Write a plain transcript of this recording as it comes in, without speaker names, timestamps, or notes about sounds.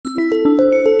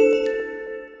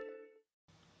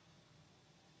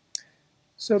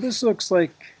So this looks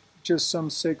like just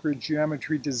some sacred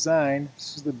geometry design.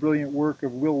 This is the brilliant work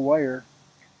of Will Wire,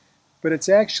 but it's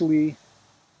actually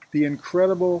the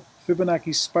incredible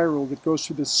Fibonacci spiral that goes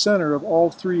through the center of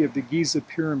all three of the Giza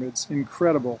pyramids.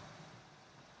 Incredible.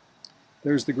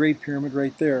 There's the Great Pyramid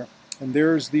right there. And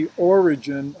there's the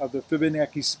origin of the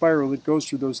Fibonacci spiral that goes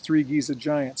through those three Giza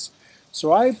giants.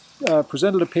 So I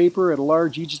presented a paper at a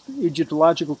large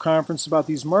Egyptological conference about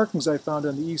these markings I found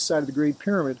on the east side of the Great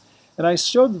Pyramid. And I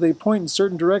showed that they point in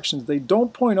certain directions. They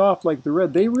don't point off like the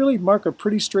red. They really mark a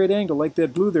pretty straight angle like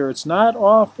that blue there. It's not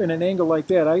off in an angle like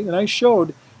that. And I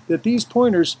showed that these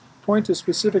pointers point to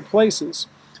specific places.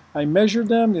 I measured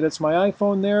them. That's my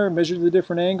iPhone there. Measured the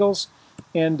different angles.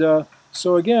 And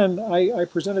so again, I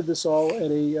presented this all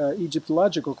at a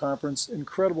Egyptological conference.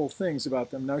 Incredible things about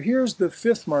them. Now here's the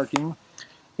fifth marking.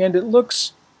 And it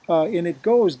looks, and it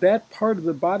goes, that part of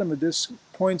the bottom of this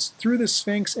points through the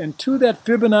Sphinx and to that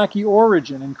Fibonacci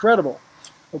origin. Incredible.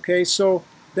 Okay, so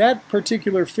that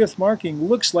particular fifth marking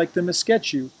looks like the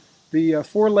Mesketu, the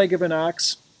foreleg of an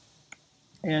ox.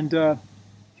 And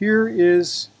here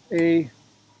is there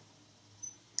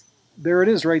it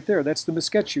is right there. That's the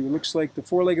Mesketu. It looks like the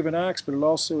foreleg of an ox, but it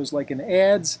also is like an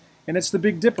adze, and it's the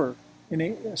Big Dipper.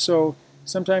 So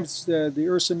sometimes the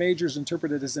Ursa Major is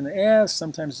interpreted as an ass,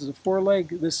 sometimes as a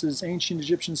foreleg. This is ancient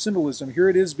Egyptian symbolism. Here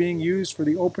it is being used for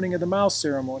the opening of the mouth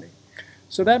ceremony.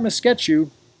 So that Mesketu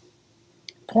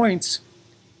points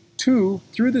through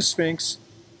the Sphinx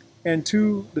and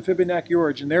to the Fibonacci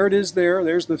origin. There it is there.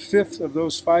 There's the fifth of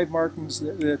those five markings.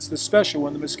 That's the special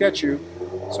one, the Mesketu.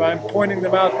 So I'm pointing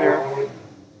them out there,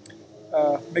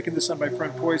 making this on my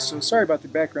front porch, so sorry about the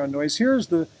background noise. Here's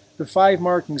the five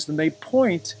markings, and they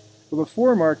point, well, the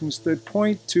four markings that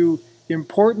point to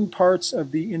important parts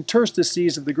of the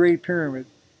interstices of the Great Pyramid.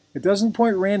 It doesn't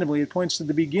point randomly. It points to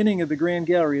the beginning of the Grand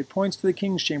Gallery. It points to the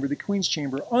King's Chamber, the Queen's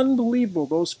Chamber. Unbelievable,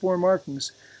 those four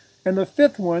markings. And the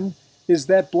fifth one is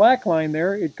that black line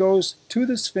there. It goes to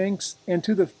the Sphinx and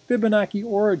to the Fibonacci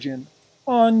origin.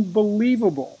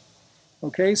 Unbelievable.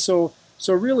 Okay, so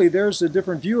really there's a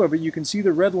different view of it. You can see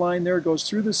the red line there goes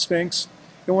through the Sphinx.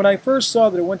 And when I first saw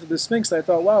that it went to the Sphinx, I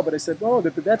thought, wow, but I said, oh,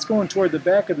 but that's going toward the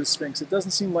back of the Sphinx. It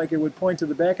doesn't seem like it would point to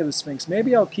the back of the Sphinx.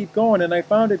 Maybe I'll keep going, and I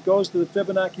found it goes to the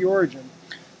Fibonacci origin.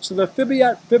 So the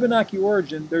Fibonacci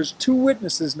origin, there's two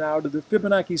witnesses now to the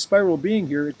Fibonacci spiral being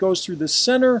here. It goes through the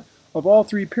center of all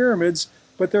three pyramids,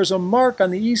 but there's a mark on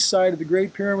the east side of the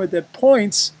Great Pyramid that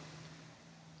points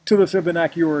to the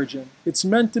Fibonacci origin. It's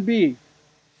meant to be.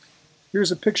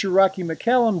 Here's a picture Rocky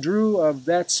McCallum drew of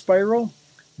that spiral.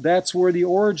 That's where the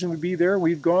origin would be there.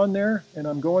 We've gone there, and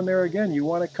I'm going there again. You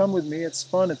want to come with me. It's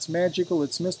fun, it's magical,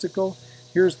 it's mystical.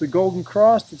 Here's the golden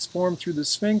cross that's formed through the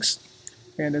Sphinx,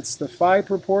 and it's the phi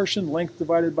proportion, length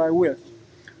divided by width.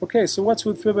 Okay, so what's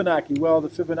with Fibonacci? Well, the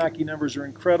Fibonacci numbers are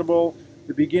incredible.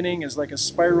 The beginning is like a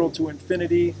spiral to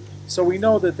infinity. So we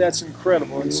know that that's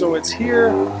incredible. And so it's here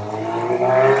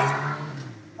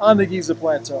on the Giza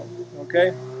Plateau,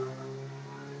 okay?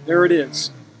 There it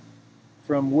is.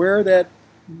 From where that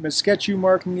Mesketu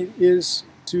marking is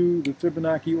to the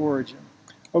Fibonacci origin.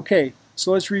 Okay,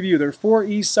 so let's review. There are four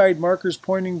east side markers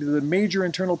pointing to the major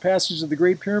internal passages of the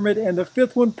Great Pyramid, and the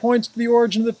fifth one points to the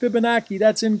origin of the Fibonacci.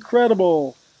 That's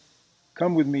incredible.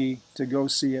 Come with me to go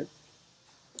see it.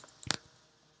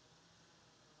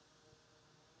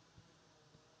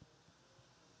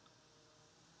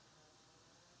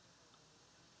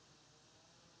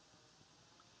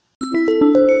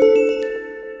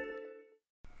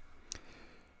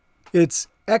 It's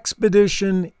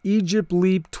Expedition Egypt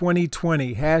Leap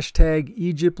 2020, hashtag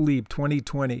Egypt Leap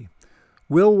 2020.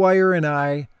 Will Wire and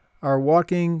I are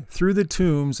walking through the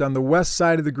tombs on the west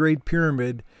side of the Great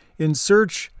Pyramid in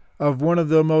search of one of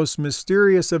the most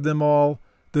mysterious of them all,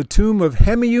 the tomb of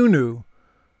Hemiunu,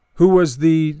 who was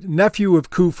the nephew of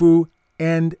Khufu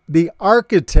and the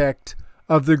architect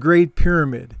of the Great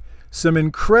Pyramid. Some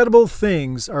incredible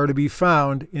things are to be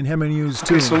found in Hemiunu's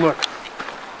tomb. Okay, so look.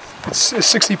 It's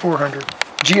 6400.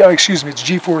 Excuse me, it's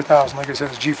G4000. Like I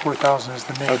said, it's G4000 is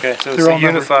the name. Okay, so it's a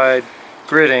unified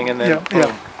gridding, and then boom.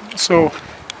 Yeah. So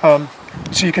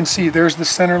you can see there's the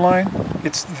center line.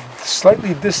 It's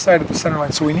slightly this side of the center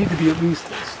line, so we need to be at least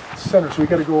center. So we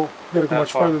got to go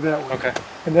much farther that way. Okay.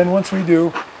 And then once we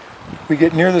do, we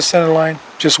get near the center line.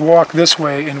 Just walk this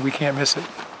way, and we can't miss it.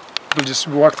 We'll just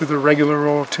walk through the regular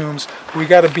row of tombs. We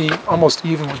got to be almost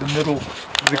even with the middle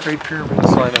of the Great Pyramid.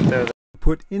 Let's line up there.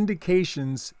 Put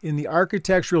indications in the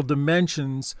architectural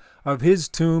dimensions of his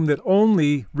tomb that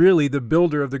only really the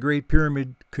builder of the Great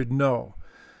Pyramid could know.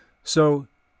 So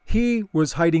he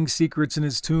was hiding secrets in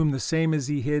his tomb the same as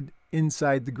he hid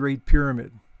inside the Great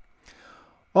Pyramid.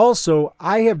 Also,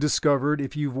 I have discovered,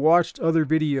 if you've watched other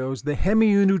videos, the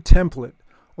Hemiunu template,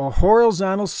 a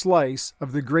horizontal slice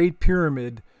of the Great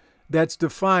Pyramid that's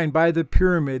defined by the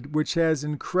pyramid, which has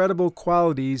incredible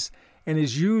qualities and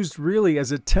is used really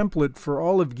as a template for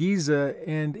all of Giza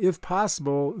and, if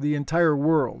possible, the entire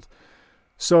world.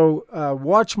 So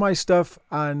watch my stuff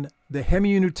on the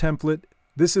Hemiunu template.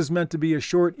 This is meant to be a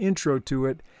short intro to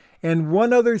it. And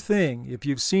one other thing, if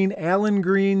you've seen Alan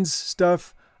Green's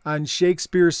stuff on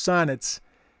Shakespeare's sonnets,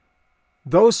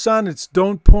 those sonnets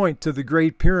don't point to the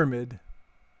Great Pyramid.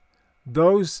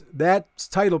 That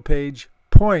title page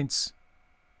points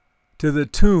to the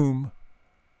tomb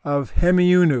of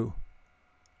Hemiunu.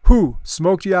 Whew,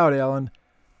 smoked you out, Alan.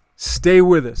 Stay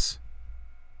with us.